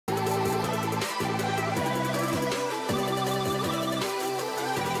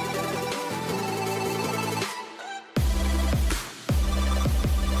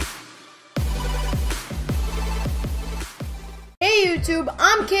YouTube?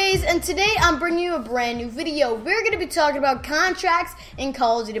 I'm Kaze, and today I'm bringing you a brand new video. We're going to be talking about contracts in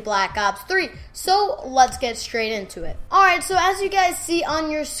Call of Duty Black Ops 3. So let's get straight into it. Alright, so as you guys see on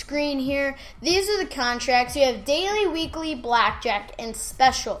your screen here, these are the contracts. You have daily, weekly, blackjack, and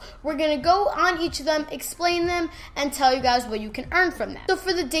special. We're going to go on each of them, explain them, and tell you guys what you can earn from that. So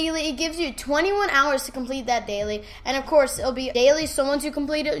for the daily, it gives you 21 hours to complete that daily, and of course it'll be daily, so once you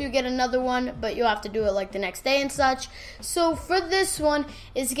complete it, you get another one, but you'll have to do it like the next day and such. So for this one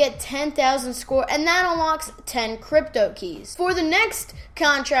is to get 10,000 score, and that unlocks 10 crypto keys. For the next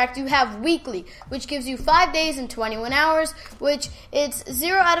contract, you have weekly, which gives you 5 days and 21 hours, which it's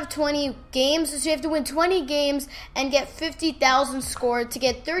 0 out of 20 games, so you have to win 20 games and get 50,000 score to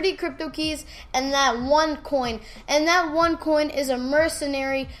get 30 crypto keys and that one coin. And that one coin is a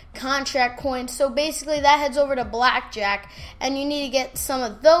mercenary contract coin, so basically that heads over to blackjack, and you need to get some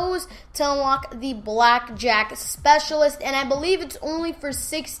of those to unlock the blackjack specialist, and I believe it's only for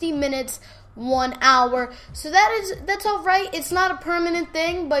 60 minutes, 1 hour. So that's all right. It's not a permanent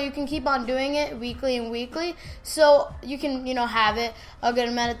thing, but you can keep on doing it weekly and weekly, so you can have it a good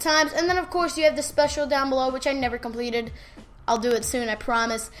amount of times. And then of course you have the special down below, which I never completed. I'll do it soon, I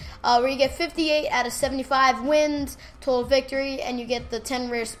promise, where you get 58 out of 75 wins, total victory, and you get the 10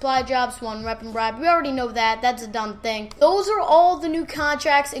 rare supply drops, 1 weapon bribe. We already know that. That's a done thing. Those are all the new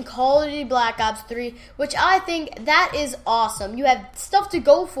contracts in Call of Duty Black Ops 3, which I think that is awesome. You have stuff to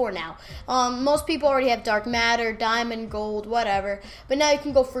go for now. Most people already have Dark Matter, Diamond, Gold, whatever, but now you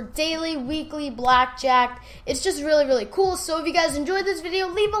can go for daily, weekly, blackjack. It's just really, really cool. So if you guys enjoyed this video,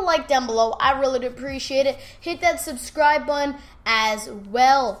 leave a like down below. I really do appreciate it. Hit that subscribe button as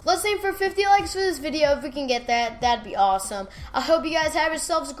well. Let's aim for 50 likes for this video. If we can get that, that'd be awesome. I hope you guys have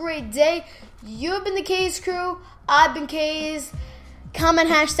yourselves a great day. You have been the Kaze crew. I've been Kaze. Comment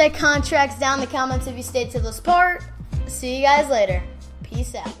 #contracts down in the comments if you stayed to this part. See you guys later.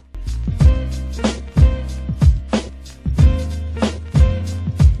 Peace out.